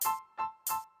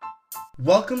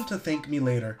Welcome to Thank Me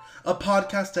Later, a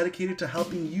podcast dedicated to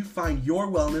helping you find your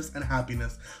wellness and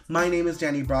happiness. My name is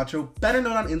Danny Bracho, better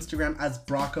known on Instagram as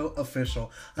Braco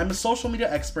Official. I'm a social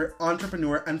media expert,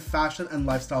 entrepreneur, and fashion and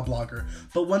lifestyle blogger.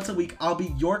 But once a week, I'll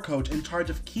be your coach in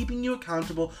charge of keeping you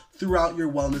accountable throughout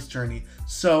your wellness journey.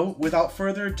 So, without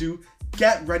further ado,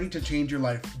 get ready to change your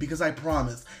life, because I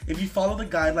promise, if you follow the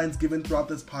guidelines given throughout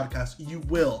this podcast, you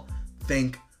will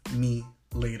thank me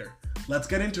later. Let's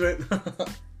get into it.